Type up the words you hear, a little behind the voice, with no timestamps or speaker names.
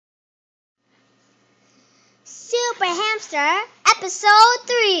Super Hamster, Episode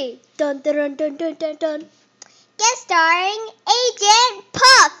 3. Dun dun dun dun dun dun dun. Guest starring Agent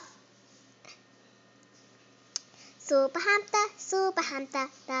Puff. Super Hamster,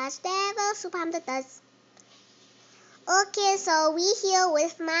 does devil, Super Hamster does. Okay, so we here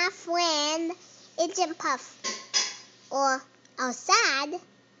with my friend Agent Puff, or outside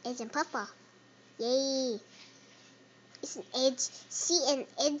Agent Puffer. Yay! She's an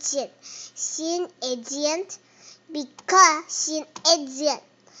agent because she's an agent.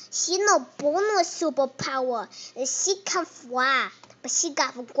 She no born with superpower. She can fly, but she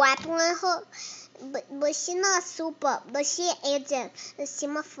got grappling hook. But she not super. But she an agent. She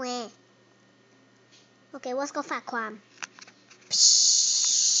my friend. Okay, let's go fight crime.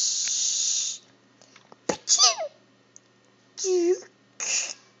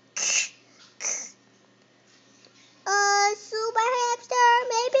 Super Hamster,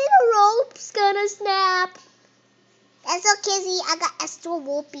 maybe the rope's gonna snap. That's okay, Z. I got extra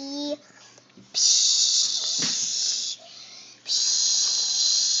whoopee.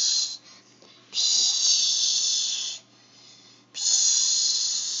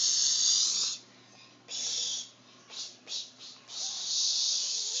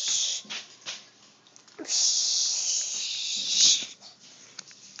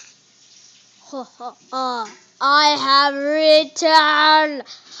 I have returned.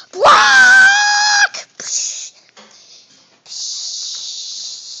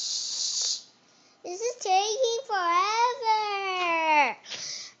 This is taking forever.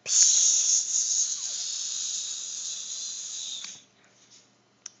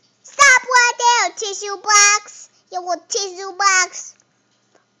 Stop right there, tissue box. You want tissue box?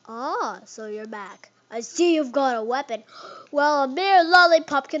 Ah, so you're back. I see you've got a weapon. Well, a mere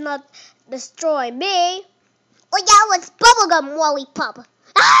lollipop cannot destroy me. Oh, that was bubblegum lollipop.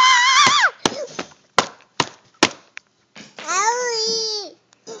 Ah! Owie!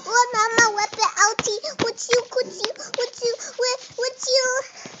 Oh, not my weapon, outie. What's you?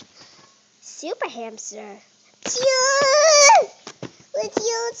 Super Hamster.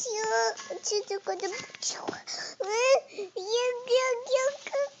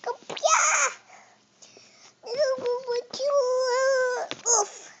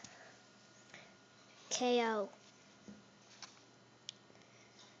 Oof. KO.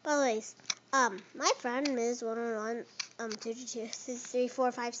 Anyways, my friend Ms. 101, 2, 3,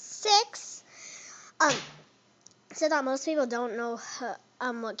 4, 5, 6, said that most people don't know,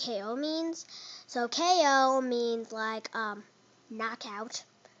 what KO means. So KO means like, knockout.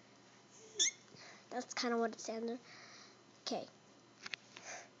 That's kind of what it stands for. Okay.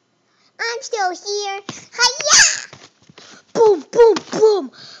 I'm still here. Hiya! Boom, boom,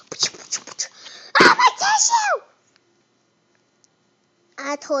 boom. Ah, my tissue!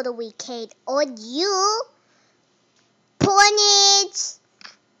 I totally can't on you. Pornage.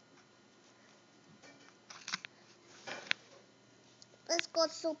 Let's go,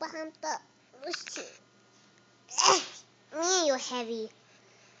 Super Hamster. Let's see. You're heavy.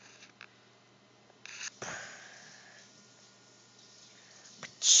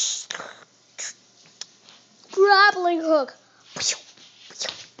 Grappling hook.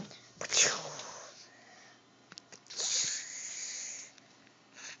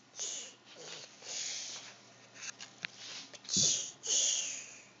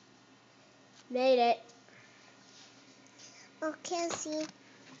 Made it. Okay, see.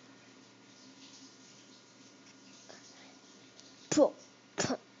 Pull.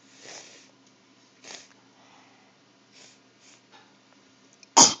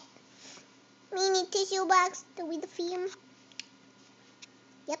 Mini tissue box to read the film.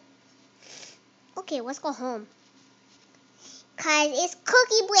 Yep. Okay, let's go home. Cause it's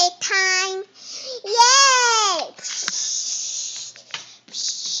cookie break time. Yay!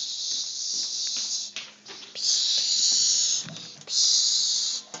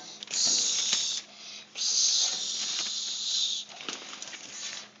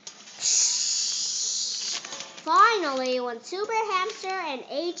 Finally, when Super Hamster and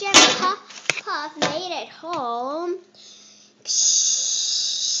Agent Puff made it home,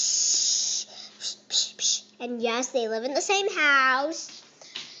 and yes, they live in the same house.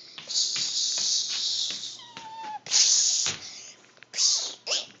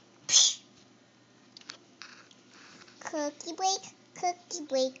 Cookie break, cookie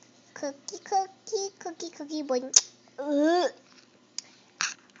break, cookie break.